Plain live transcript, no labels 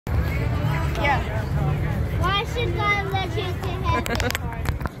Yeah. Why should God let you to heaven?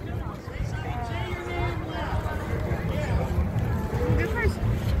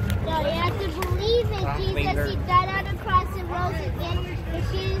 No, you have to believe in Jesus. He died on the cross and rose again. The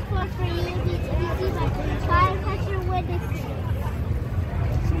shit is for you. God has your witnesses.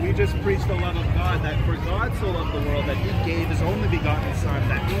 So we just preach the love of God, that for God so loved the world that he gave his only begotten Son,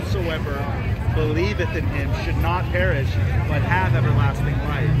 that whosoever believeth in him should not perish, but have everlasting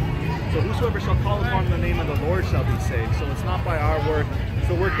life. So whosoever shall call upon the name of the Lord shall be saved. So it's not by our work, it's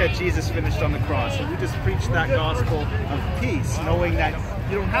the work that Jesus finished on the cross. So we just preach that gospel of peace, knowing that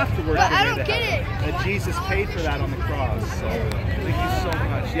you don't have to work But your I way don't to get heaven, it. that Jesus paid for that on the cross. So thank you so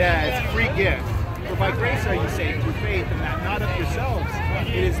much. Yeah, it's a free gift. For by grace are you saved through faith, and that not of yourselves.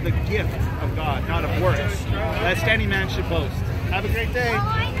 It is the gift of God, not of works, lest any man should boast. Have a great day. Oh,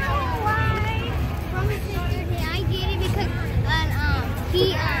 I know why. From his sister, I get it because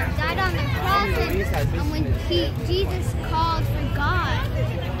he died on the cross, and when Jesus called for God,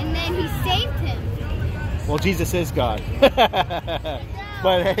 and then he saved him. Well, Jesus is God.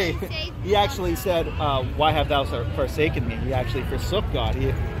 But hey, he actually said, why have thou forsaken me? He actually forsook God.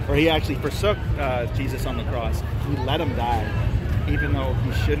 He actually forsook Jesus on the cross. He let him die, even though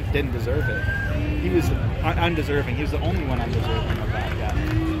he didn't deserve it. He was undeserving. He was the only one undeserving of that death.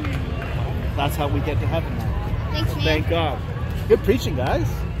 That's how we get to heaven now. Thanks, man. Thank God. Good preaching, guys.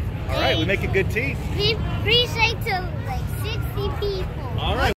 All right, we make a good team. We preach to like 60 people. All right.